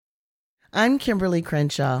I'm Kimberlé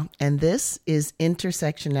Crenshaw, and this is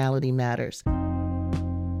Intersectionality Matters,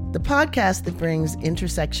 the podcast that brings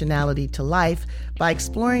intersectionality to life by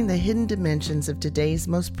exploring the hidden dimensions of today's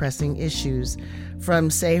most pressing issues, from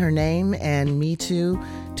Say Her Name and Me Too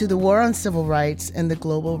to the war on civil rights and the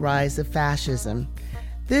global rise of fascism.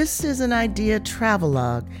 This is an idea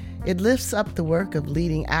travelogue. It lifts up the work of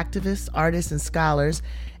leading activists, artists, and scholars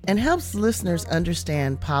and helps listeners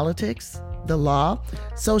understand politics, the law,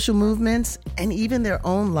 social movements, and even their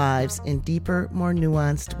own lives in deeper, more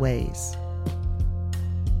nuanced ways.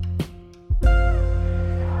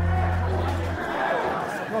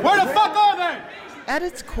 Where the fuck are they? At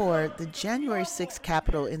its core, the January 6th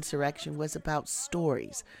Capitol insurrection was about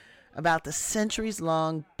stories, about the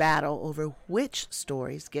centuries-long battle over which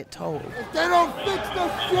stories get told. If they don't fix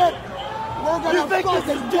this shit, we're gonna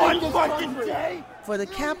fucking one fucking day. For the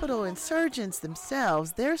Capitol insurgents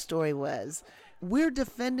themselves, their story was, we're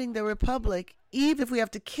defending the Republic even if we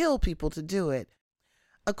have to kill people to do it.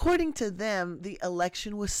 According to them, the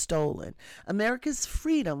election was stolen. America's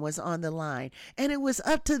freedom was on the line, and it was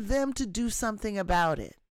up to them to do something about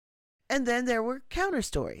it. And then there were counter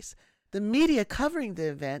stories. The media covering the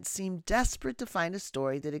event seemed desperate to find a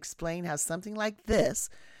story that explained how something like this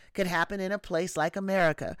could happen in a place like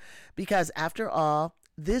America, because after all,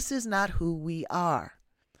 this is not who we are.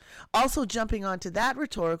 Also jumping onto that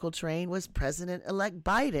rhetorical train was President-elect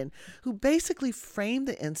Biden, who basically framed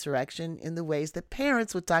the insurrection in the ways that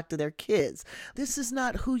parents would talk to their kids. This is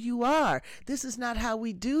not who you are. This is not how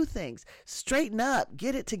we do things. Straighten up.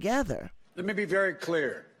 Get it together. Let me be very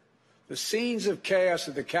clear. The scenes of chaos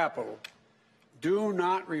at the Capitol do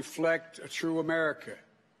not reflect a true America,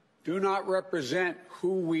 do not represent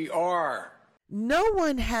who we are. No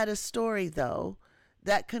one had a story, though,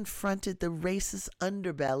 that confronted the racist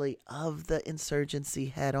underbelly of the insurgency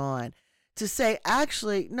head on, to say,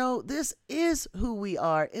 actually, no, this is who we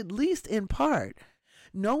are, at least in part.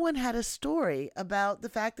 No one had a story about the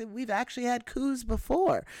fact that we've actually had coups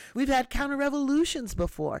before. We've had counter-revolutions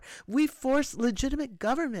before. We've forced legitimate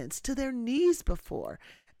governments to their knees before.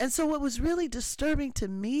 And so what was really disturbing to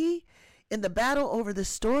me in the battle over the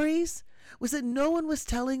stories was that no one was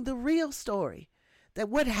telling the real story. That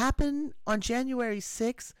what happened on January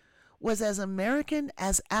 6th was as American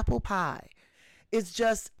as apple pie. It's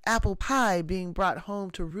just apple pie being brought home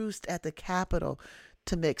to roost at the Capitol,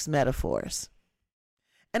 to mix metaphors.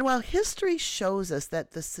 And while history shows us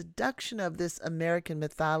that the seduction of this American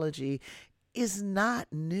mythology is not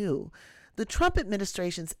new, the Trump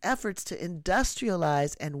administration's efforts to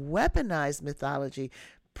industrialize and weaponize mythology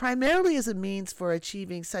primarily as a means for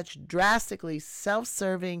achieving such drastically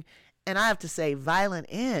self-serving and I have to say violent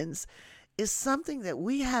ends is something that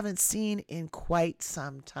we haven't seen in quite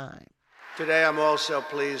some time. Today, I'm also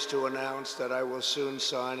pleased to announce that I will soon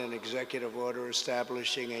sign an executive order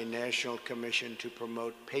establishing a national commission to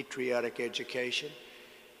promote patriotic education.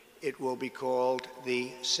 It will be called the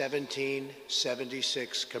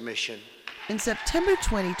 1776 Commission. In September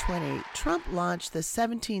 2020, Trump launched the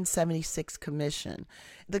 1776 Commission.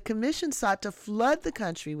 The commission sought to flood the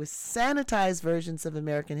country with sanitized versions of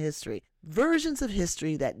American history, versions of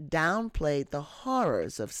history that downplayed the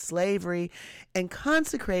horrors of slavery and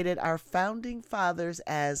consecrated our founding fathers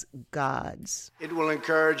as gods. It will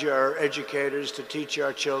encourage our educators to teach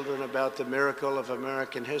our children about the miracle of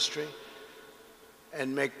American history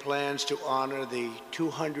and make plans to honor the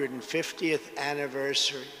 250th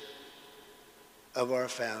anniversary of our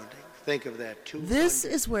founding. Think of that. This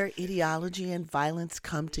is where ideology and violence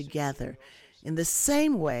come together. In the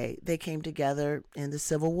same way they came together in the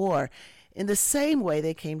Civil War. In the same way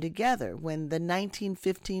they came together when the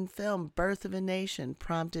 1915 film Birth of a Nation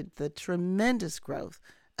prompted the tremendous growth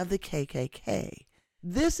of the KKK.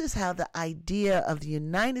 This is how the idea of the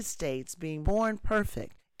United States being born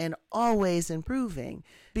perfect and always improving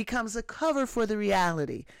becomes a cover for the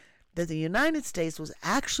reality that the United States was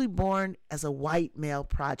actually born as a white male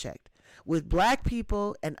project, with black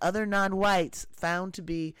people and other non-whites found to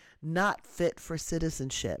be not fit for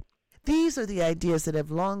citizenship. These are the ideas that have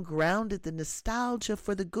long grounded the nostalgia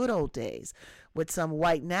for the good old days, what some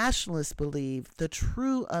white nationalists believe the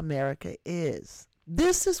true America is.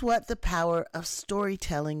 This is what the power of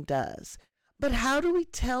storytelling does. But how do we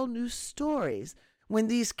tell new stories when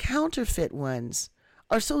these counterfeit ones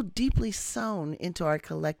are so deeply sewn into our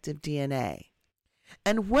collective DNA?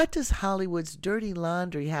 And what does Hollywood's dirty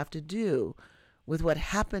laundry have to do with what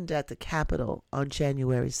happened at the Capitol on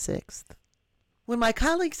January 6th? When my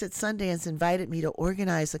colleagues at Sundance invited me to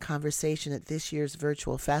organize a conversation at this year's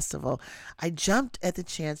virtual festival, I jumped at the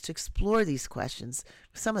chance to explore these questions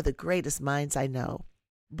with some of the greatest minds I know.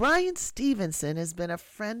 BRYAN Stevenson has been a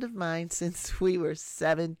friend of mine since we were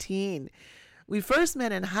 17. We first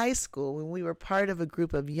met in high school when we were part of a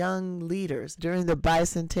group of young leaders during the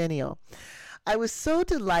bicentennial. I was so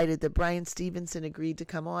delighted that BRYAN Stevenson agreed to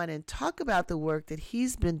come on and talk about the work that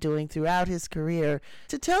he's been doing throughout his career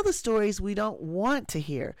to tell the stories we don't want to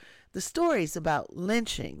hear, the stories about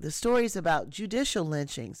lynching, the stories about judicial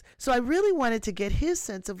lynchings. So I really wanted to get his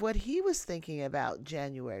sense of what he was thinking about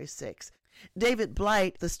January 6th. David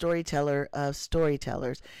BLIGHT, the storyteller of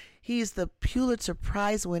Storytellers, he's the Pulitzer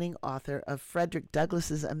Prize-winning author of Frederick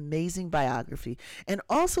Douglass's amazing biography and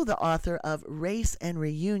also the author of Race and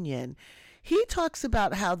Reunion. He talks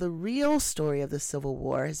about how the real story of the Civil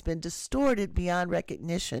War has been distorted beyond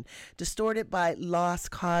recognition, distorted by lost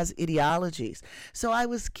cause ideologies. So I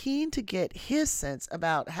was keen to get his sense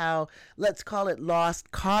about how, let's call it lost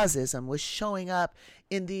causism, was showing up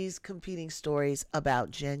in these competing stories about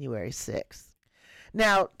January 6th.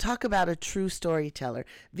 Now, talk about a true storyteller.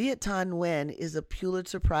 VIET Nguyen is a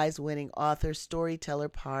Pulitzer Prize-winning author, storyteller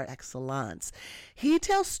par excellence. He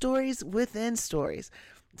tells stories within stories.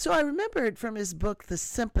 So I remembered from his book, The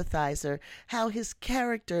Sympathizer, how his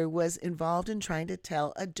character was involved in trying to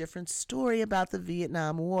tell a different story about the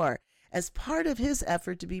Vietnam War as part of his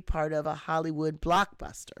effort to be part of a Hollywood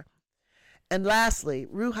blockbuster. And lastly,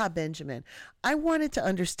 RUHA Benjamin. I wanted to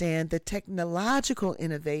understand the technological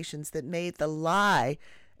innovations that made the lie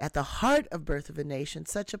at the heart of Birth of a Nation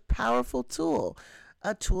such a powerful tool,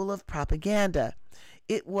 a tool of propaganda.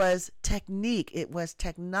 It was technique, it was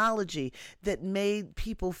technology that made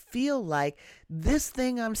people feel like this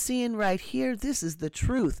thing I'm seeing right here, this is the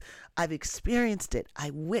truth. I've experienced it. I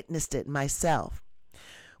witnessed it myself.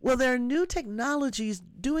 Well, there are new technologies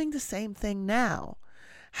doing the same thing now.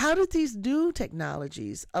 How did these new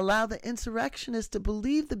technologies allow the insurrectionists to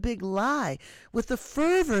believe the big lie with the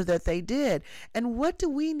fervor that they did? And what do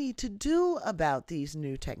we need to do about these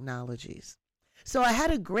new technologies? So I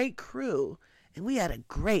had a great crew, and we had a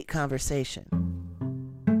great conversation.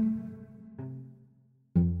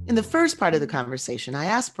 In the first part of the conversation, I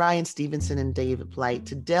asked BRYAN Stevenson and David BLIGHT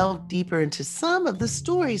to delve deeper into some of the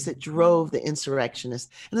stories that drove the insurrectionists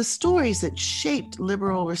and the stories that shaped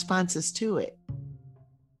liberal responses to it.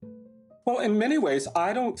 Well, in many ways,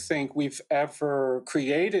 I don't think we've ever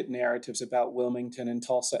created narratives about Wilmington and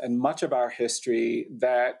Tulsa and much of our history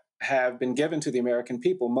that have been given to the American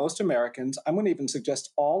people. Most Americans, I'm going to even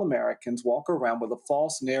suggest all Americans, walk around with a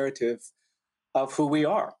false narrative of who we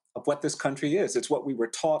are, of what this country is. It's what we were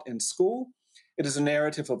taught in school. It is a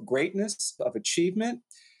narrative of greatness, of achievement,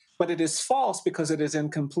 but it is false because it is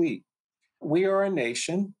incomplete. We are a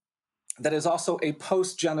nation that is also a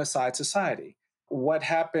post-genocide society. What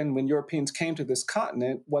happened when Europeans came to this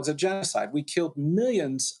continent was a genocide. We killed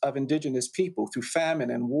millions of indigenous people through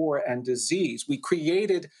famine and war and disease. We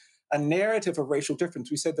created a narrative of racial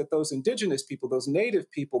difference. We said that those indigenous people, those native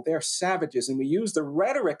people, they're savages. And we used the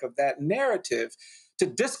rhetoric of that narrative to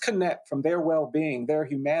disconnect from their well-being, their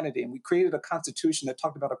humanity. And we created a constitution that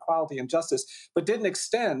talked about equality and justice, but didn't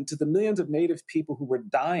extend to the millions of native people who were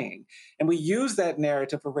dying. And we used that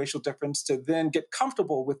narrative of racial difference to then get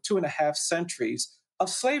comfortable with 2.5 centuries of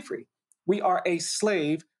slavery. We are a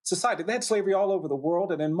slave society. They had slavery all over the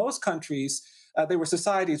world. And in most countries, they were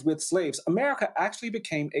societies with slaves. America actually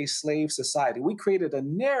became a slave society. We created a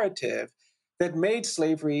narrative that made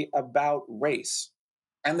slavery about race.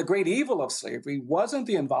 And the great evil of slavery wasn't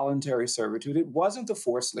the involuntary servitude. It wasn't the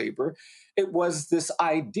forced labor. It was this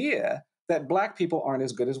idea that Black people aren't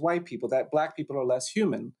as good as white people, that Black people are less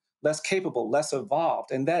human, less capable, less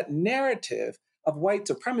evolved. And that narrative of white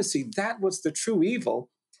supremacy, that was the true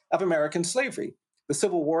evil of American slavery. The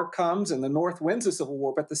Civil War comes and the North wins the Civil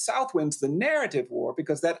War, but the South wins the narrative war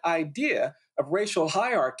because that idea of racial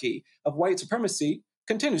hierarchy, of white supremacy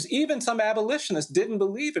continues. Even some abolitionists didn't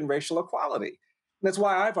believe in racial equality. And that's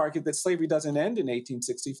why I've argued that slavery doesn't end in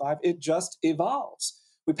 1865. It just evolves.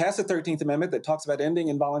 We passed the 13th Amendment that talks about ending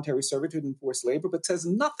involuntary servitude and forced labor, but says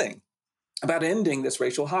nothing about ending this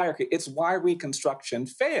racial hierarchy. It's why Reconstruction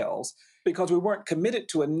fails, because we weren't committed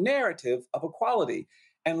to a narrative of equality.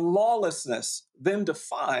 And lawlessness then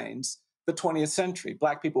defines the 20th century.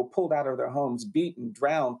 Black people pulled out of their homes, beaten,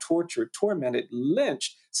 drowned, tortured, tormented,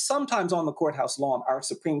 lynched, sometimes on the courthouse lawn. Our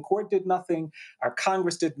Supreme Court did nothing. Our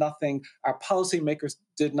Congress did nothing. Our policymakers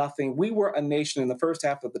did nothing. We were a nation in the first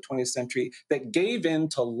half of the 20th century that gave in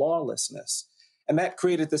to lawlessness. And that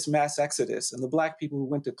created this mass exodus. And the Black people who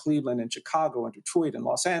went to Cleveland and Chicago and Detroit and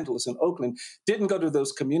Los Angeles and Oakland didn't go to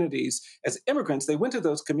those communities as immigrants. They went to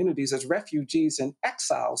those communities as refugees and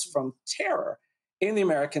exiles from terror in the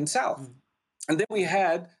American South. And then we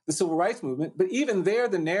had the civil rights movement, but even there,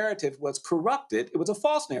 the narrative was corrupted. It was a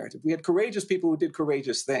false narrative. We had courageous people who did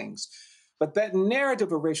courageous things, but that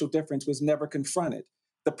narrative of racial difference was never confronted.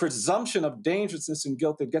 The presumption of dangerousness and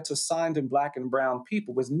guilt that gets assigned in Black and brown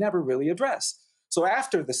people was never really addressed. So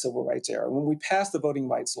after the civil rights era, when we passed the voting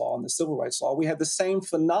rights law and the civil rights law, we had the same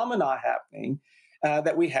phenomena happening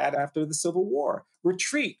that we had after the Civil War,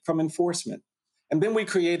 retreat from enforcement. And then we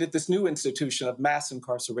created this new institution of mass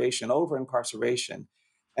incarceration, over-incarceration.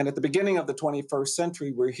 And at the beginning of the 21st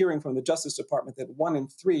century, we're hearing from the Justice Department that 1 in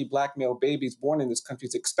 3 Black male babies born in this country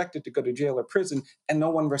is expected to go to jail or prison, and no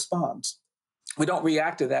one responds. We don't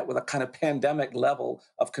react to that with a kind of pandemic level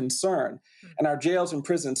of concern. And our jails and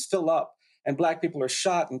prisons fill up, and Black people are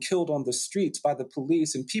shot and killed on the streets by the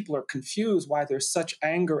police, and people are confused why there's such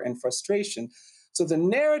anger and frustration. So the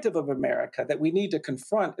narrative of America that we need to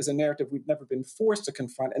confront is a narrative we've never been forced to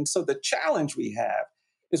confront. And so the challenge we have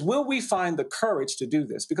is, will we find the courage to do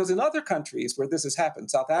this? Because in other countries where this has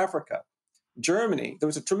happened, South Africa, Germany, there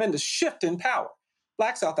was a tremendous shift in power.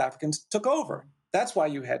 Black South Africans took over. That's why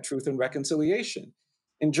you had Truth and Reconciliation.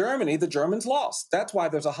 In Germany, the Germans lost. That's why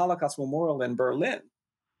there's a Holocaust memorial in Berlin.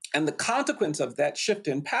 And the consequence of that shift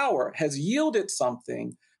in power has yielded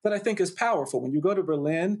something that I think is powerful. When you go to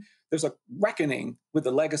Berlin, there's a reckoning with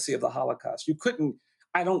the legacy of the Holocaust. You couldn't,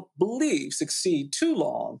 I don't believe, succeed too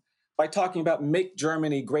long by talking about make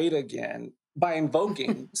Germany great again, by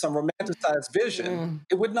invoking some romanticized vision.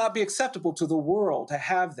 It would not be acceptable to the world to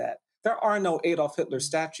have that. There are no Adolf Hitler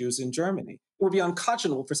statues in Germany. It would be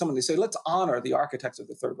unconscionable for someone to say, let's honor the architects of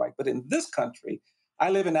the Third Reich. But in this country,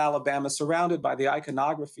 I live in Alabama, surrounded by the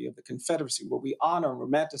iconography of the Confederacy, where we honor and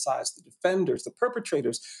romanticize the defenders, the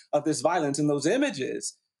perpetrators of this violence. And those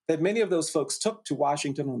images that many of those folks took to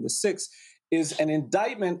Washington on the 6th is an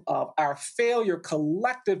indictment of our failure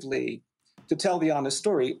collectively to tell the honest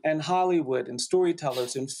story. And Hollywood and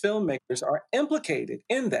storytellers and filmmakers are implicated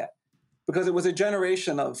in that, because it was a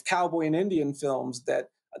generation of cowboy and Indian films that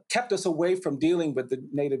kept us away from dealing with the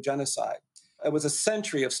Native genocide. It was a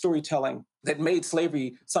century of storytelling that made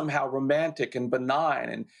slavery somehow romantic and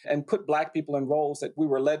benign, and put Black people in roles that we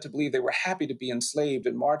were led to believe they were happy to be enslaved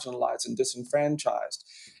and marginalized and disenfranchised.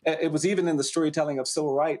 It was even in the storytelling of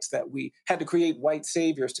civil rights that we had to create white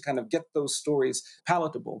saviors to kind of get those stories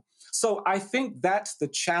palatable. So I think that's the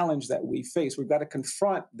challenge that we face. We've got to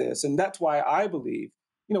confront this. And that's why I believe,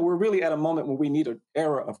 we're really at a moment when we need an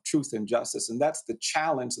era of truth and justice. And that's the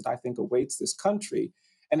challenge that I think awaits this country.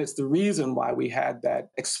 And it's the reason why we had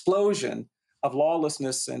that explosion of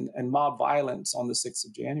lawlessness and mob violence on the 6th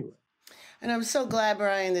of January. And I'm so glad,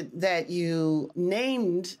 Bryan, that you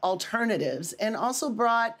named alternatives and also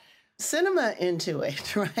brought cinema into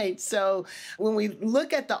it, right? So when we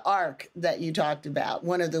look at the arc that you talked about,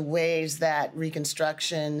 one of the ways that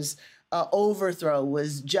Reconstruction's overthrow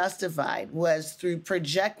was justified was through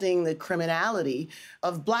projecting the criminality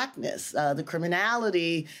of Blackness, the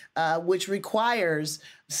criminality which requires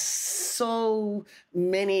so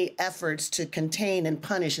many efforts to contain and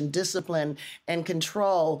punish and discipline and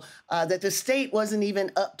control that the state wasn't even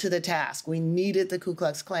up to the task. We needed the Ku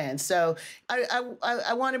Klux Klan. So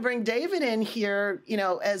I want to bring David in here,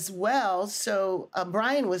 as well. So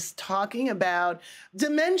Bryan was talking about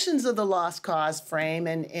dimensions of the lost cause frame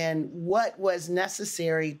and what was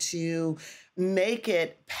necessary to make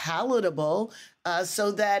it palatable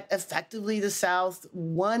so that effectively the South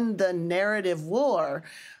won the narrative war.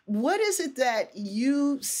 What is it that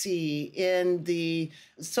you see in the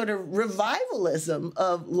sort of revivalism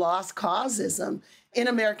of lost causism in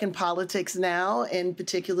American politics now, and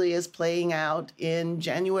particularly as playing out in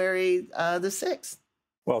January the 6th?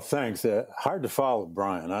 Well, thanks. Hard to follow,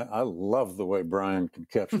 Bryan. I love the way Bryan can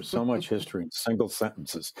capture so much history in single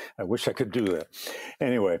sentences. I wish I could do that.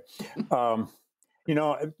 Anyway, to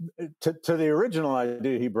the original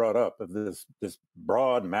idea he brought up of this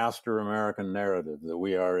broad master American narrative that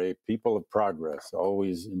we are a people of progress,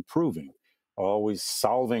 always improving, always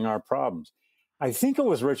solving our problems. I think it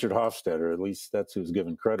was Richard Hofstadter, at least that's who's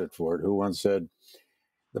given credit for it, who once said,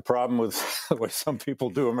 the problem with the way some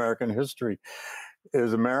people do American history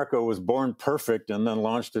is America was born perfect and then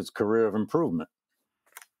launched its career of improvement.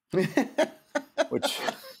 which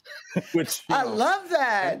I love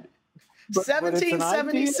that.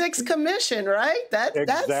 1776 commission, right?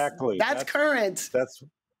 Exactly. That's current.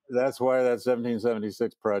 That's why that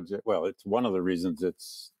 1776 project. Well, it's one of the reasons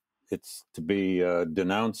it's to be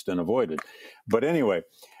denounced and avoided. But anyway,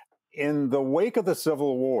 in the wake of the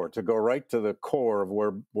Civil War, to go right to the core of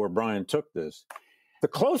where Bryan took this, the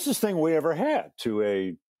closest thing we ever had to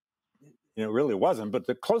it really wasn't, but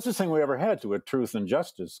the closest thing we ever had to a Truth and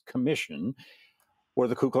Justice Commission were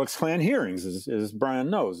the Ku Klux Klan hearings, as Brian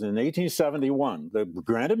knows. In 1871, the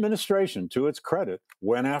Grant administration, to its credit,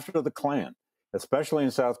 went after the Klan, especially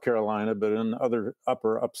in South Carolina, but in other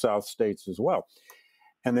up South states as well.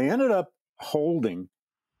 And they ended up holding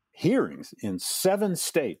hearings in 7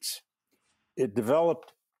 states. It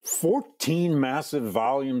developed 14 massive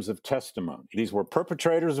volumes of testimony. These were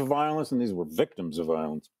perpetrators of violence and these were victims of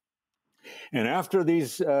violence. And after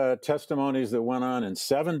these testimonies that went on in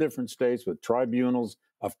 7 different states with tribunals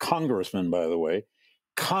of congressmen, by the way,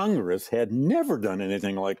 Congress had never done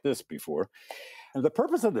anything like this before. And the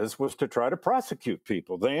purpose of this was to try to prosecute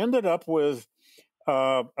people. They ended up with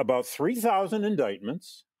about 3,000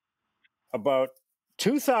 indictments. About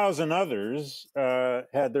 2,000 others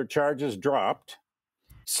had their charges dropped.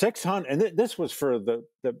 600, and this was for the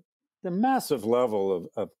massive level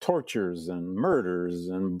of tortures and murders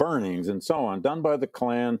and burnings and so on, done by the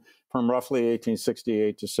Klan from roughly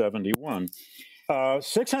 1868 to 71.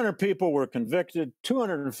 600 people were convicted,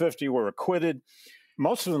 250 were acquitted.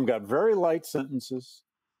 Most of them got very light sentences.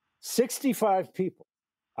 65 people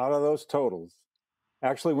out of those totals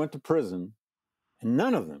actually went to prison, and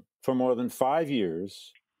none of them for more than 5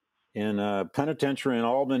 years in a penitentiary in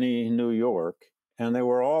Albany, New York, and they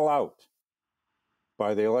were all out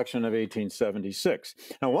by the election of 1876.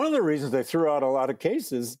 Now, one of the reasons they threw out a lot of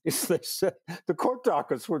cases is they said the court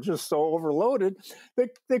dockets were just so overloaded,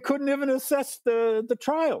 they couldn't even assess the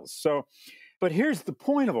trials. So, but here's the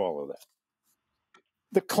point of all of that.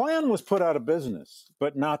 The Klan was put out of business,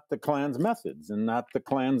 but not the Klan's methods and not the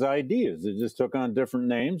Klan's ideas. It just took on different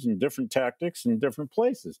names and different tactics in different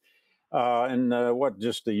places.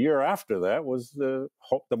 Just a year after that was the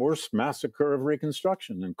worst massacre of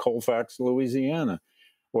Reconstruction in Colfax, Louisiana,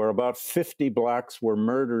 where about 50 blacks were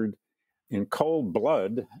murdered in cold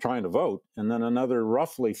blood trying to vote, and then another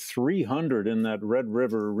roughly 300 in that Red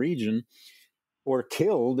River region were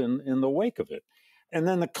killed in the wake of it. And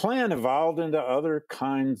then the Klan evolved into other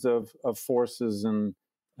kinds of forces and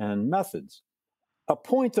methods. A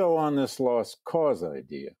point, though, on this lost cause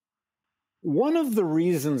idea. One of the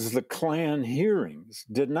reasons the Klan hearings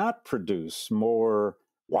did not produce more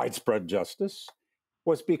widespread justice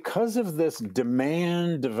was because of this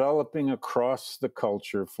demand developing across the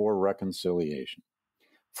culture for reconciliation,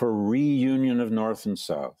 for reunion of North and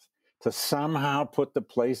South, to somehow put the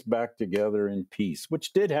place back together in peace,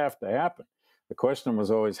 which did have to happen. The question was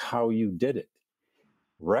always how you did it.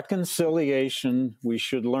 Reconciliation, we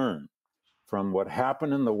should learn from what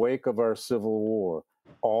happened in the wake of our Civil War,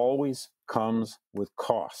 always comes with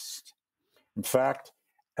cost. In fact,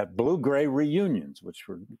 at blue-gray reunions, which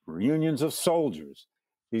were reunions of soldiers,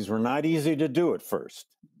 these were not easy to do at first.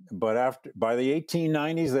 But by the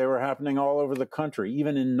 1890s, they were happening all over the country,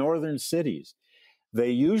 even in northern cities.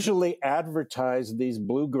 They usually advertised these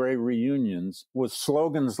blue-gray reunions with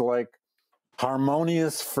slogans like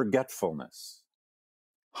harmonious forgetfulness.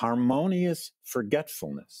 Harmonious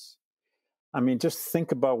forgetfulness. I mean, just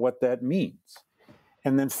think about what that means.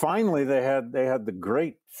 And then finally, they had the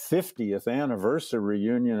great 50th anniversary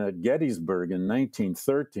reunion at Gettysburg in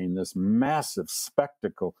 1913, this massive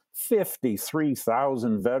spectacle,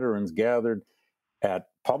 53,000 veterans gathered at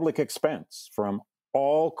public expense from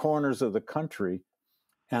all corners of the country.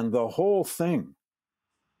 And the whole thing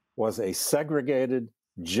was a segregated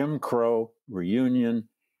Jim Crow reunion.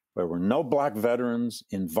 There were no black veterans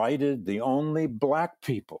invited. The only black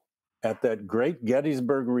people at that great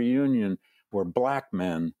Gettysburg reunion were black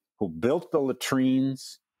men who built the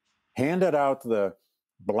latrines, handed out the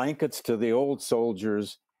blankets to the old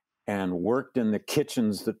soldiers, and worked in the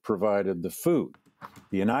kitchens that provided the food.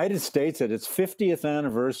 The United States, at its 50th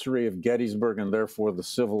anniversary of Gettysburg and therefore the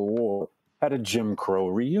Civil War, had a Jim Crow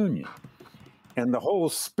reunion. And the whole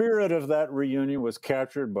spirit of that reunion was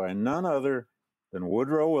captured by none other than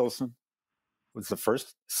Woodrow Wilson, who was the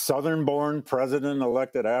first Southern-born president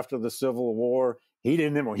elected after the Civil War. He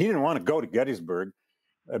didn't want to go to Gettysburg,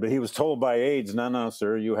 but he was told by aides, no,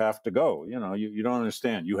 sir, you have to go. You know, you don't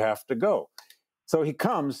understand. You have to go. So he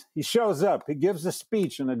comes, he shows up, he gives a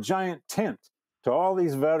speech in a giant tent to all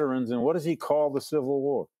these veterans. And what does he call the Civil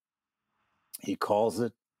War? He calls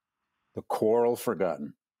it the quarrel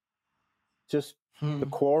forgotten. Just the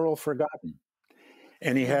quarrel forgotten.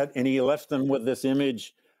 And he left them with this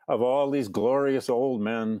image of all these glorious old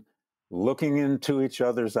men looking into each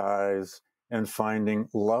other's eyes and finding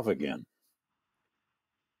love again.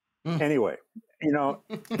 Anyway, you know,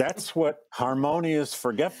 that's what harmonious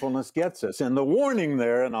forgetfulness gets us. And the warning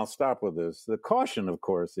there, and I'll stop with this, the caution, of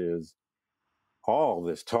course, is all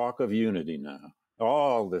this talk of unity now,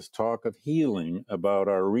 all this talk of healing about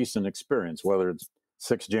our recent experience, whether it's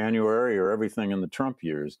 6th January or everything in the Trump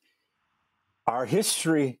years, Our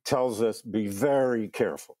history tells us be very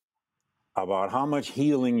careful about how much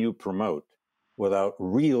healing you promote without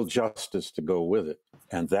real justice to go with it.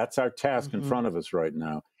 And that's our task in front of us right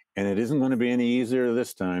now. And it isn't going to be any easier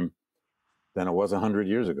this time than it was 100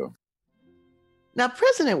 years ago. Now,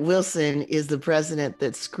 President Wilson is the president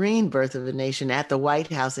that screened Birth of a Nation at the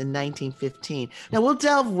White House in 1915. Now, we'll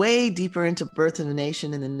delve way deeper into Birth of a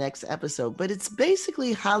Nation in the next episode, but it's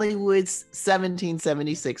basically Hollywood's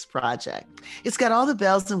 1776 project. It's got all the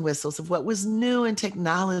bells and whistles of what was new in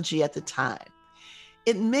technology at the time.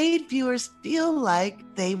 It made viewers feel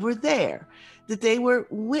like they were there, that they were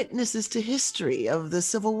witnesses to history of the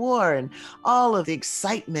Civil War and all of the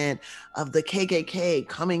excitement of the KKK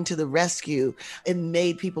coming to the rescue. It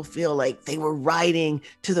made people feel like they were riding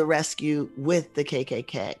to the rescue with the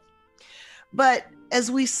KKK. But as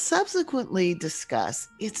we subsequently discuss,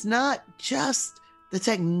 it's not just the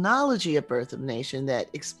technology of Birth of a Nation that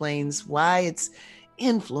explains why its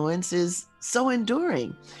influence is so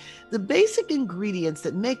enduring. The basic ingredients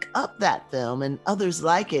that make up that film and others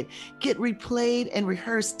like it get replayed and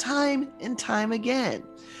rehearsed time and time again.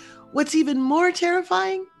 What's even more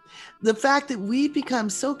terrifying? The fact that we've become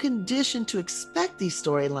so conditioned to expect these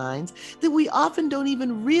storylines that we often don't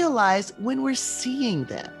even realize when we're seeing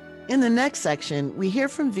them. In the next section, we hear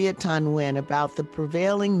from VIET Nguyen about the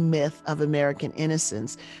prevailing myth of American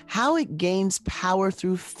innocence, how it gains power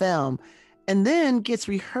through film, and then gets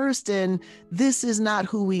rehearsed in This Is Not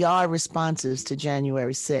Who We Are responses to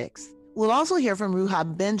January 6th. We'll also hear from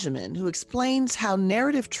RUHA Benjamin, who explains how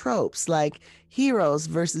narrative tropes like heroes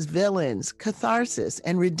versus villains, catharsis,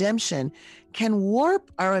 and redemption can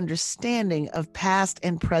warp our understanding of past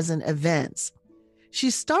and present events. She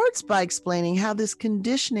starts by explaining how this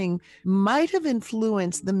conditioning might have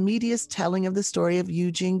influenced the media's telling of the story of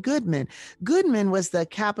Eugene Goodman. Goodman was the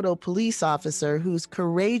Capitol police officer whose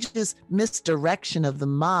courageous misdirection of the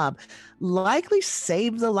mob likely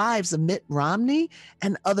saved the lives of Mitt Romney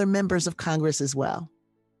and other members of Congress as well.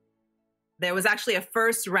 There was actually a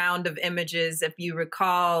first round of images, if you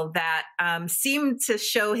recall, that seemed to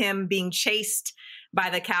show him being chased by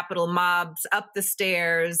the Capitol mobs up the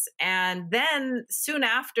stairs. And then soon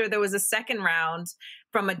after, there was a second round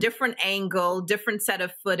from a different angle, different set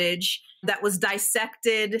of footage that was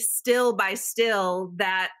dissected still by still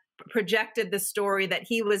that projected the story that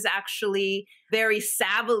he was actually very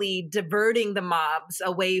savvily diverting the mobs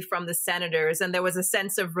away from the senators. And there was a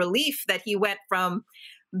sense of relief that he went from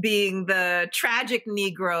being the tragic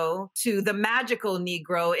Negro to the magical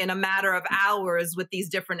Negro in a matter of hours with these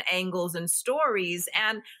different angles and stories.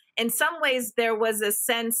 And in some ways, there was a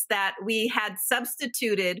sense that we had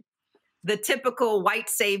substituted the typical white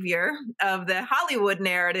savior of the Hollywood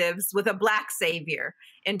narratives with a Black savior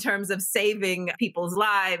in terms of saving people's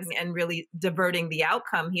lives and really diverting the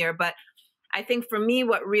outcome here. But I think for me,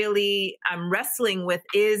 what really I'm wrestling with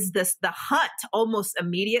is the hunt almost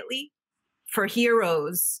immediately for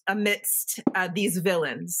heroes amidst these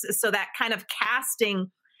villains. So that kind of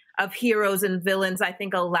casting of heroes and villains, I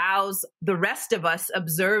think, allows the rest of us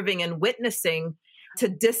observing and witnessing to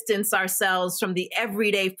distance ourselves from the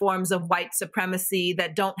everyday forms of white supremacy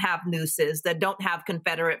that don't have nooses, that don't have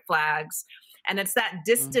Confederate flags. And it's that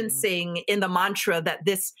distancing in the mantra that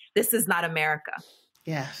this is not America.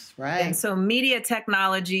 Yes, right. And so media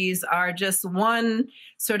technologies are just one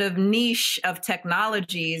sort of niche of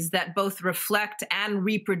technologies that both reflect and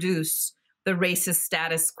reproduce the racist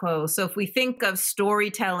status quo. So if we think of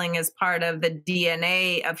storytelling as part of the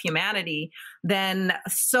DNA of humanity, then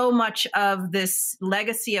so much of this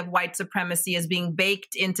legacy of white supremacy is being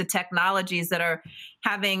baked into technologies that are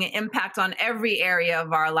having an impact on every area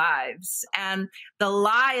of our lives. And the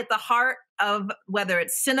lie at the heart of whether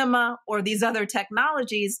it's cinema or these other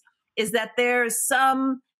technologies is that there's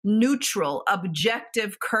some neutral,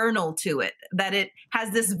 objective kernel to it, that it has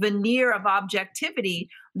this veneer of objectivity,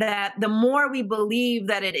 that the more we believe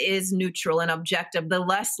that it is neutral and objective, the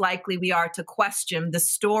less likely we are to question the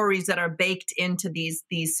stories that are baked into these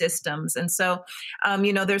systems. And so,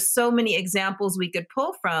 there's so many examples we could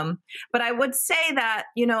pull from. But I would say that,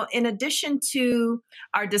 in addition to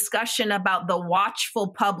our discussion about the watchful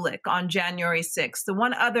public on January 6th, the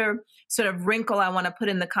one other sort of wrinkle I want to put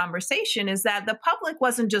in the conversation is that the public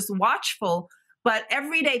wasn't just watchful, but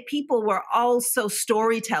everyday people were also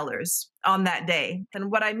storytellers on that day.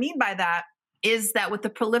 And what I mean by that is that with the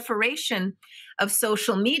proliferation of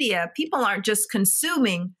social media, people aren't just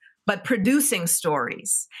consuming, but producing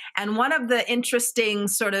stories. And one of the interesting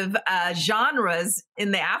sort of genres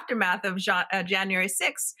in the aftermath of January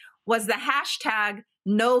 6th was the hashtag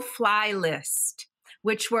no fly list.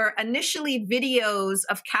 which were initially videos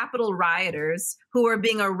of Capitol rioters who were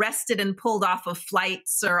being arrested and pulled off of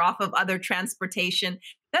flights or off of other transportation.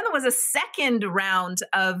 Then there was a second round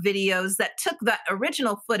of videos that took the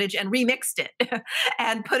original footage and remixed it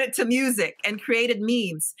and put it to music and created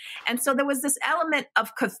memes. And so there was this element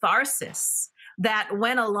of catharsis that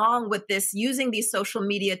went along with this, using these social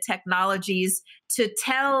media technologies to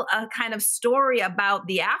tell a kind of story about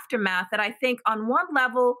the aftermath that I think on one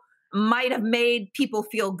level might have made people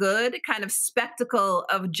feel good, kind of spectacle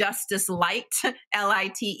of justice light,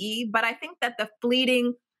 L-I-T-E. But I think that the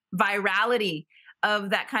fleeting virality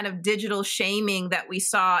of that kind of digital shaming that we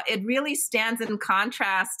saw, it really stands in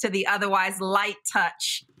contrast to the otherwise light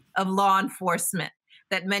touch of law enforcement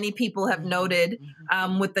that many people have noted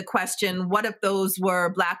with the question, what if those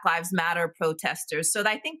were Black Lives Matter protesters? So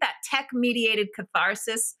I think that tech-mediated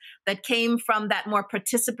catharsis that came from that more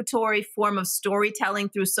participatory form of storytelling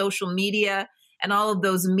through social media and all of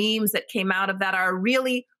those memes that came out of that are a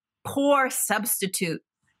really poor substitute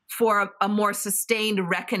for a more sustained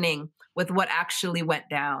reckoning with what actually went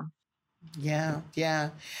down. Yeah, yeah.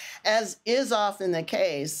 As is often the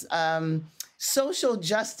case, social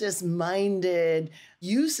justice-minded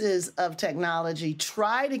uses of technology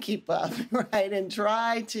try to keep up, right, and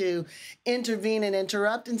try to intervene and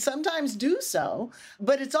interrupt, and sometimes do so.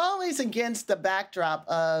 But it's always against the backdrop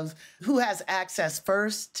of who has access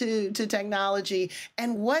first to technology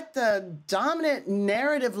and what the dominant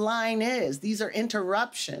narrative line is. These are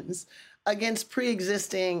interruptions against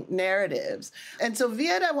pre-existing narratives. And so,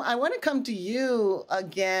 Viet, I want to come to you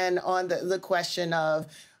again on the question of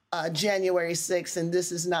January 6th, and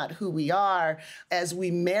this is not who we are, as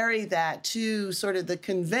we marry that to sort of the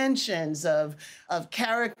conventions of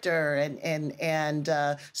character and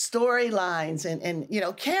storylines and you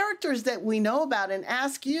know, characters that we know about, and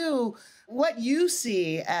ask you what you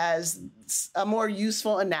see as a more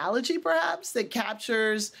useful analogy, perhaps, that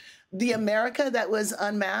captures the America that was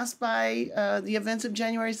unmasked by the events of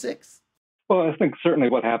January 6th? Well, I think certainly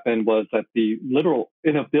what happened was that the literal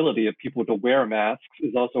inability of people to wear masks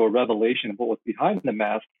is also a revelation of what was behind the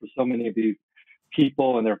mask for so many of these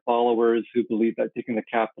people and their followers who believed that taking the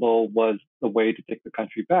Capitol was the way to take the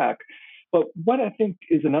country back. But what I think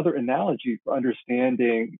is another analogy for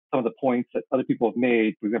understanding some of the points that other people have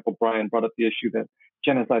made, for example, Brian brought up the issue that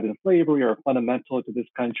genocide and slavery are fundamental to this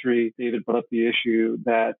country. David brought up the issue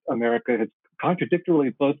that America has contradictorily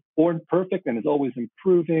both born perfect and is always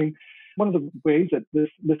improving. One of the ways that this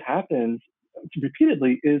happens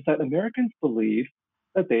repeatedly is that Americans believe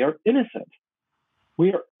that they are innocent.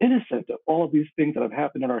 We are innocent of all of these things that have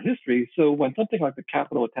happened in our history. So when something like the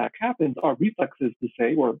Capitol attack happens, our reflex is to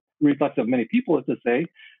say, or reflex of many people is to say,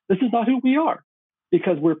 this is not who we are,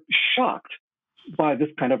 because we're shocked by this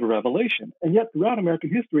kind of a revelation. And yet throughout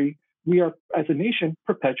American history, we are, as a nation,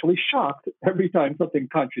 perpetually shocked every time something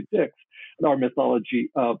contradicts our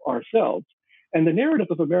mythology of ourselves. And the narrative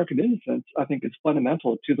of American innocence, I think, is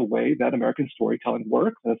fundamental to the way that American storytelling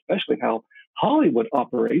works, and especially how Hollywood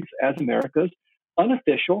operates as America's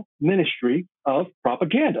unofficial ministry of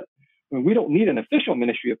propaganda. I mean, we don't need an official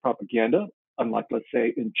ministry of propaganda, unlike, let's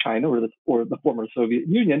say, in China or the former Soviet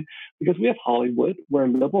Union, because we have Hollywood, where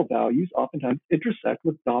liberal values oftentimes intersect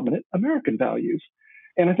with dominant American values.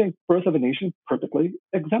 And I think Birth of a Nation perfectly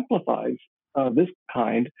exemplifies this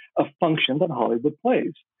kind of function that Hollywood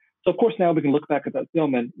plays. So, of course, now we can look back at that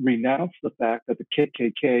film and renounce the fact that the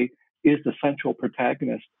KKK is the central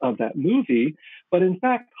protagonist of that movie. But in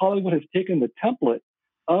fact, Hollywood has taken the template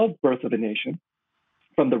of Birth of a Nation,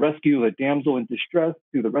 from the rescue of a damsel in distress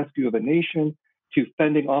to the rescue of a nation to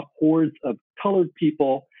fending off hordes of colored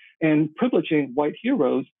people and privileging white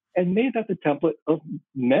heroes, and made that the template of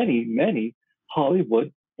many, many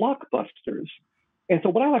Hollywood blockbusters. And so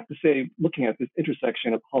what I like to say, looking at this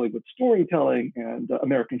intersection of Hollywood storytelling and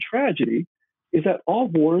American tragedy, is that all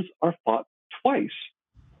wars are fought twice,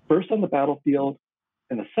 first on the battlefield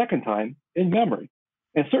and the second time in memory.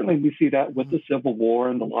 And certainly we see that with the Civil War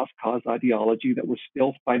and the lost cause ideology, that we're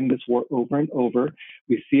still fighting this war over and over.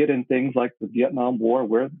 We see it in things like the Vietnam War,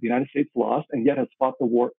 where the United States lost and yet has fought the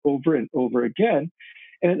war over and over again.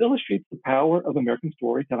 And it illustrates the power of American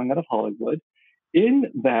storytelling out of Hollywood, in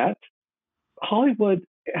that Hollywood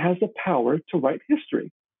has the power to write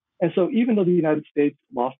history. And so even though the United States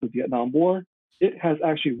lost the Vietnam War, it has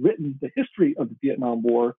actually written the history of the Vietnam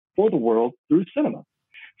War for the world through cinema.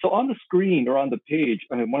 So on the screen or on the page,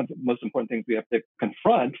 I mean, one of the most important things we have to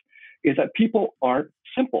confront is that people aren't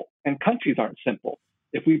simple and countries aren't simple.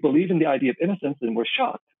 If we believe in the idea of innocence, then we're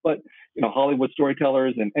shocked. But Hollywood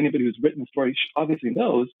storytellers and anybody who's written a story obviously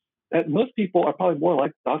knows that most people are probably more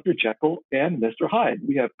like Dr. Jekyll and Mr. Hyde.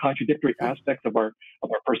 We have contradictory aspects of our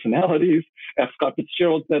personalities. As Scott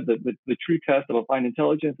Fitzgerald said, the true test of a fine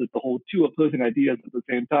intelligence is to hold two opposing ideas at the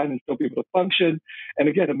same time and still be able to function. And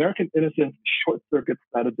again, American innocence short circuits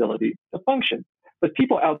that ability to function. But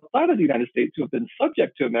people outside of the United States who have been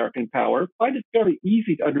subject to American power find it very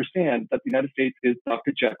easy to understand that the United States is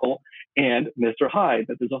Dr. Jekyll and Mr. Hyde,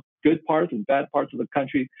 that there's good parts and bad parts of the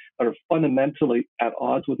country that are fundamentally at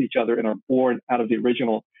odds with each other and are born out of the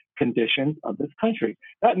original conditions of this country.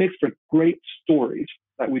 That makes for great stories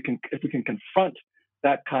that if we can confront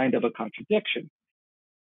that kind of a contradiction.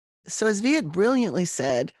 So as Viet brilliantly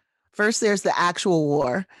said, first there's the actual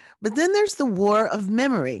war, but then there's the war of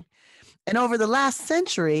memory. And over the last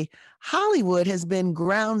century, Hollywood has been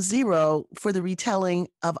ground zero for the retelling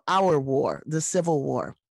of our war, the Civil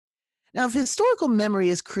War. Now, if historical memory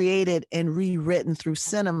is created and rewritten through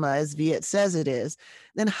cinema, as Viet says it is,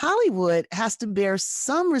 then Hollywood has to bear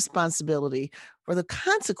some responsibility for the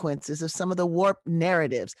consequences of some of the warped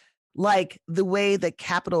narratives, like the way that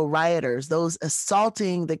Capitol rioters, those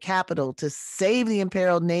assaulting the Capitol to save the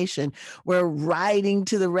imperiled nation, were riding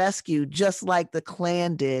to the rescue, just like the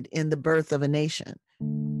Klan did in The Birth of a Nation.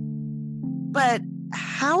 But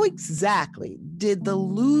how exactly did the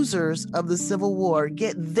losers of the Civil War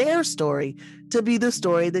get their story to be the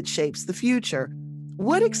story that shapes the future?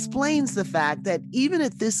 What explains the fact that even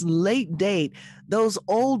at this late date, those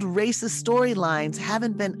old racist storylines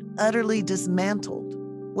haven't been utterly dismantled?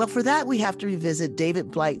 Well, for that, we have to revisit David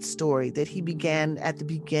Blight's story that he began at the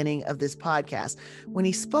beginning of this podcast when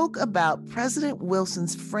he spoke about President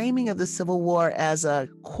Wilson's framing of the Civil War as a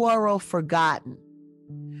quarrel forgotten.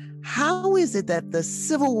 How is it that the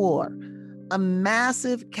Civil War, a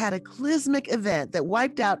massive cataclysmic event that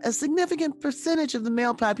wiped out a significant percentage of the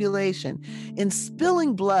male population in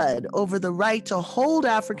spilling blood over the right to hold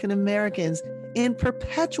African Americans in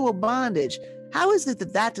perpetual bondage, how is it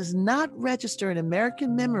that that does not register in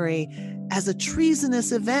American memory as a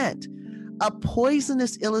treasonous event, a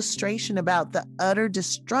poisonous illustration about the utter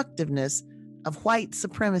destructiveness of white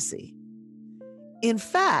supremacy? In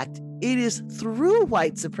fact, it is through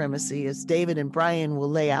white supremacy, as David and BRYAN will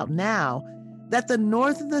lay out now, that the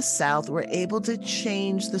North and the South were able to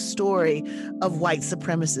change the story of white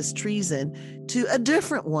supremacist treason to a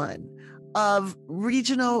different one of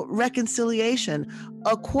regional reconciliation,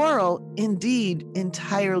 a quarrel indeed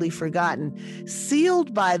entirely forgotten,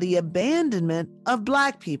 sealed by the abandonment of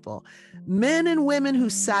Black people, men and women who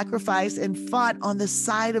sacrificed and fought on the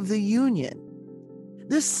side of the Union.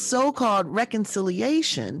 This so-called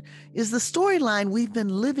reconciliation is the storyline we've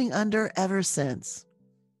been living under ever since.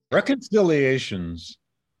 Reconciliations,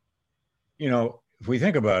 if we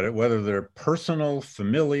think about it, whether they're personal,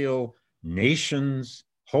 familial, nations,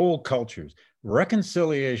 whole cultures,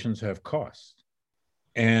 reconciliations have costs.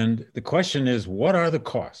 And the question is, what are the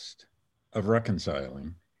costs of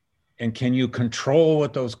reconciling? And can you control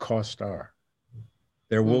what those costs are?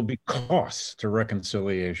 There will be costs to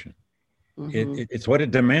reconciliation. Mm-hmm. It's what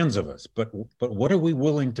it demands of us, but what are we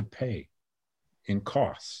willing to pay in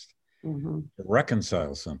costs to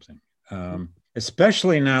reconcile something?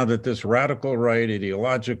 Especially now that this radical right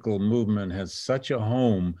ideological movement has such a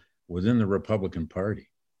home within the Republican Party.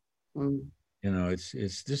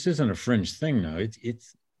 This isn't a fringe thing now.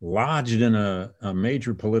 It's lodged in a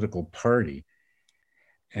major political party.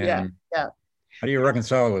 And how do you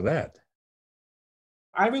reconcile with that?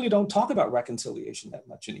 I really don't talk about reconciliation that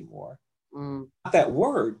much anymore. That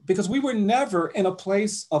word, because we were never in a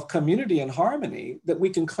place of community and harmony that we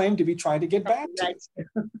can claim to be trying to get back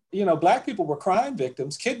to. Black people were crime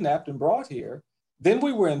victims, kidnapped and brought here. Then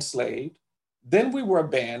we were enslaved. Then we were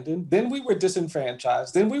abandoned. Then we were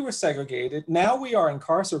disenfranchised. Then we were segregated. Now we are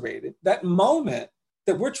incarcerated. That moment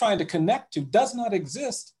that we're trying to connect to does not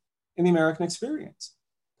exist in the American experience.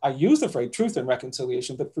 I use the phrase truth and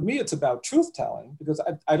reconciliation, but for me, it's about truth telling, because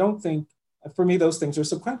I don't think, for me, those things are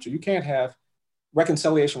sequential. You can't have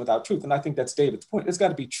reconciliation without truth. And I think that's David's point. It's got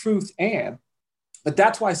to be truth but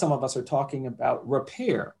that's why some of us are talking about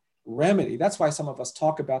repair, remedy. That's why some of us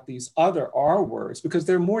talk about these other R words, because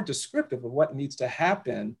they're more descriptive of what needs to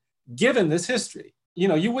happen given this history.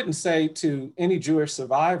 You wouldn't say to any Jewish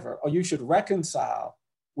survivor, oh, you should reconcile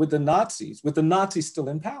with the Nazis still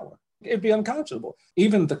in power. It'd be unconscionable.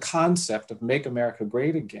 Even the concept of Make America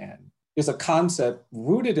Great Again is a concept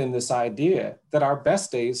rooted in this idea that our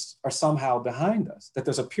best days are somehow behind us, that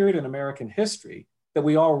there's a period in American history that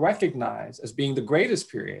we all recognize as being the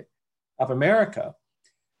greatest period of America.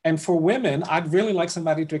 And for women, I'd really like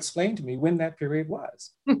somebody to explain to me when that period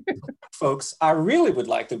was. Folks, I really would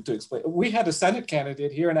like them to explain. We had a Senate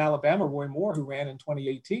candidate here in Alabama, Roy Moore, who ran in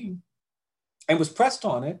 2018 and was pressed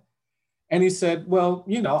on it. And he said, well,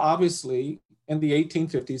 obviously in the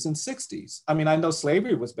 1850s and 60s. I mean, I know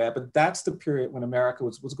slavery was bad, but that's the period when America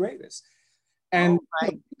was greatest. And oh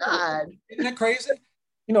my God. Isn't that crazy?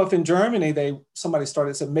 If in Germany, somebody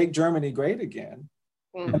started to make Germany great again,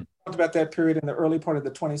 and talked about that period in the early part of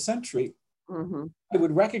the 20th century, they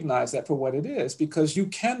would recognize that for what it is, because you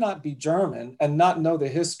cannot be German and not know the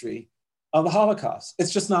history of the Holocaust.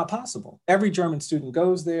 It's just not possible. Every German student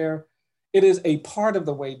goes there. It is a part of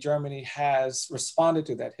the way Germany has responded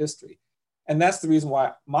to that history. And that's the reason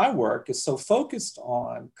why my work is so focused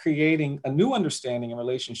on creating a new understanding in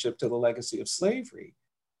relationship to the legacy of slavery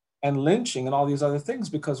and lynching and all these other things,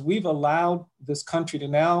 because we've allowed this country to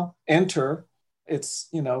now enter its,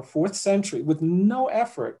 fourth century with no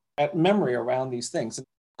effort at memory around these things.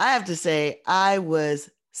 I have to say, I was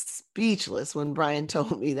speechless when Bryan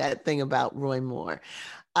told me that thing about Roy Moore.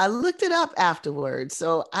 I looked it up afterwards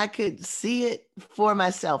so I could see it for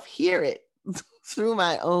myself, hear it through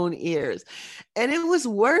my own ears. And it was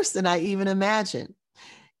worse than I even imagined.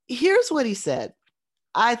 Here's what he said.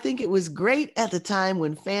 I think it was great at the time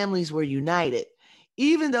when families were united,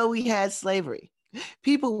 even though we had slavery.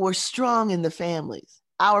 People were strong in the families.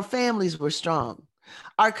 Our families were strong.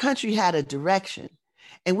 Our country had a direction,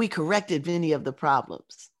 and we corrected many of the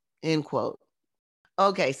problems, end quote.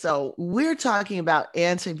 Okay, so we're talking about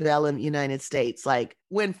antebellum United States, like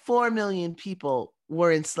when 4 million people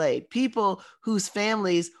were enslaved, people whose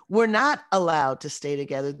families were not allowed to stay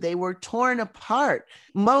together. They were torn apart,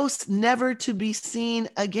 most never to be seen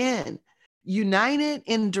again. United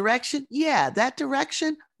in direction? Yeah, that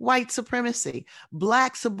direction, white supremacy,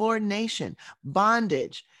 Black subordination,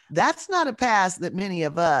 bondage. That's not a past that many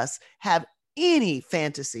of us have any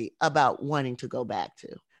fantasy about wanting to go back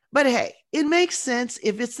to. But hey, it makes sense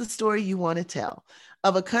if it's the story you want to tell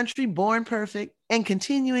of a country born perfect and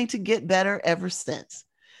continuing to get better ever since.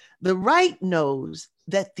 The right knows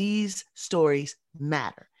that these stories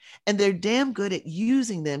matter, and they're damn good at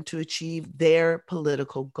using them to achieve their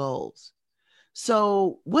political goals.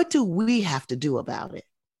 So what do we have to do about it?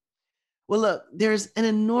 Well, look, there's an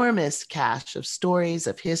enormous cache of stories,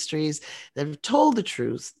 of histories that have told the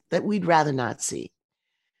truth that we'd rather not see.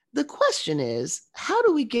 The question is, how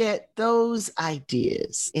do we get those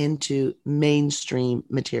ideas into mainstream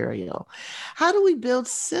material? How do we build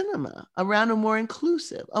cinema around a more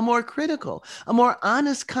inclusive, a more critical, a more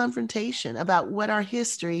honest confrontation about what our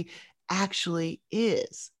history actually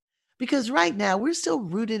is? Because right now, we're still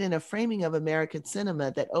rooted in a framing of American cinema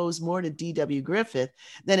that owes more to D.W. Griffith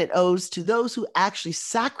than it owes to those who actually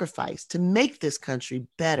sacrificed to make this country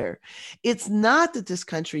better. It's not that this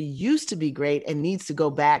country used to be great and needs to go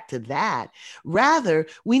back to that. Rather,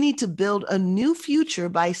 we need to build a new future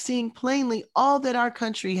by seeing plainly all that our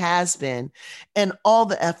country has been and all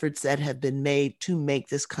the efforts that have been made to make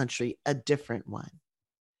this country a different one.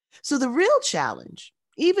 So the real challenge,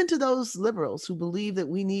 even to those liberals who believe that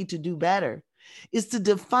we need to do better, is to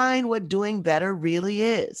define what doing better really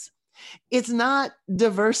is. It's not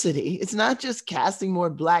diversity. It's not just casting more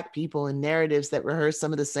Black people in narratives that rehearse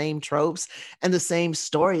some of the same tropes and the same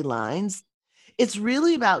storylines. It's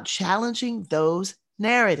really about challenging those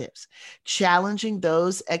narratives, challenging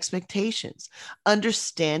those expectations,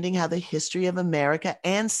 understanding how the history of America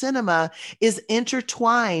and cinema is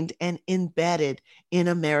intertwined and embedded in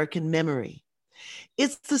American memory.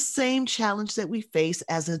 It's the same challenge that we face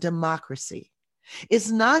as a democracy. It's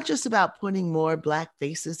not just about putting more Black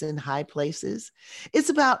faces in high places. It's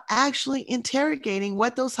about actually interrogating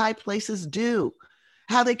what those high places do,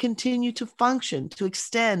 how they continue to function, to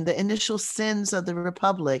extend the initial sins of the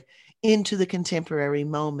Republic into the contemporary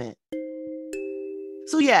moment.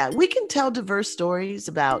 So yeah, we can tell diverse stories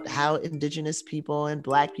about how Indigenous people and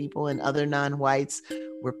Black people and other non-whites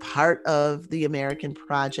were part of the American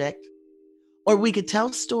project. Or we could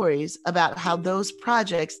tell stories about how those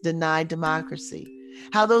projects denied democracy,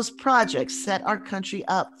 how those projects set our country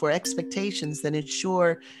up for expectations that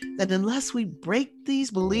ensure that unless we break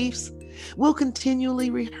these beliefs, we'll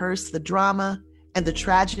continually rehearse the drama and the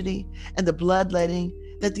tragedy and the bloodletting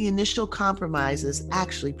that the initial compromises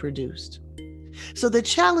actually produced. So the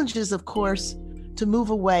challenge is, of course, to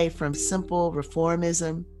move away from simple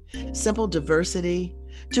reformism, simple diversity,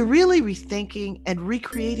 to really rethinking and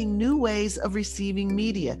recreating new ways of receiving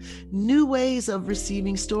media, new ways of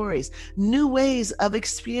receiving stories, new ways of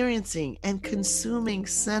experiencing and consuming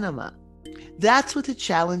cinema. That's what the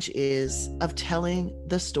challenge is of telling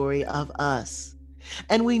the story of us.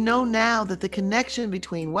 And we know now that the connection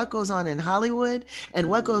between what goes on in Hollywood and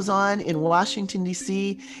what goes on in Washington,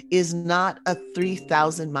 D.C. is not a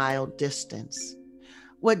 3,000-mile distance.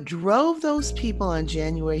 What drove those people on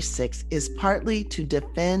January 6th is partly to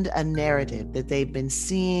defend a narrative that they've been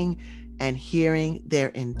seeing and hearing their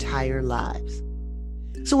entire lives.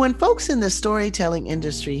 So when folks in the storytelling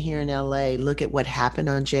industry here in LA look at what happened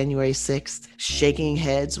on January 6th, shaking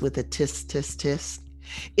heads with a tisk, tisk, tisk,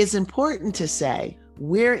 it's important to say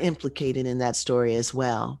we're implicated in that story as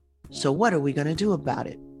well. So what are we going to do about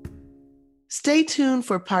it? Stay tuned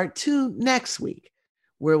for part 2 next week,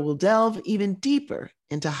 where we'll delve even deeper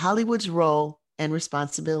into Hollywood's role and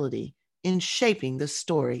responsibility in shaping the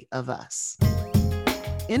story of us.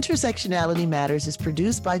 Intersectionality Matters is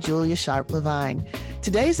produced by Julia Sharp-Levine.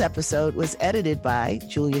 Today's episode was edited by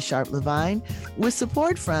Julia Sharp-Levine with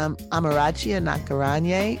support from Amarachia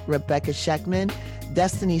Nakaranye, Rebecca Sheckman,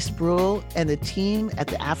 Destiny Spruill, and the team at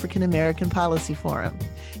the African American Policy Forum.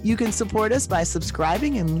 You can support us by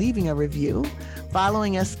subscribing and leaving a review,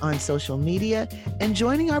 following us on social media, and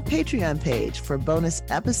joining our Patreon page for bonus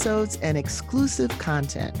episodes and exclusive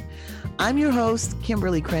content. I'm your host,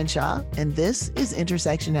 Kimberlé Crenshaw, and this is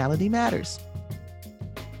Intersectionality Matters.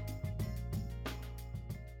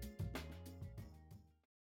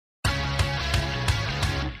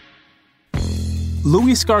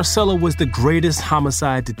 Louis Scarcella was the greatest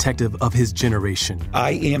homicide detective of his generation.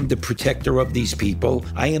 I am the protector of these people.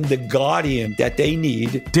 I am the guardian that they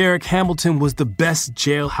need. Derek Hamilton was the best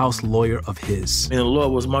jailhouse lawyer of his. And the law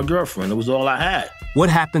was my girlfriend. It was all I had. What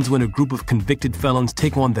happens when a group of convicted felons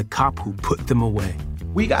take on the cop who put them away?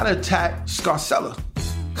 We gotta attack Scarcella.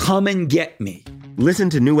 Come and get me.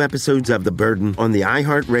 Listen to new episodes of The Burden on the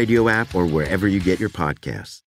iHeartRadio app or wherever you get your podcasts.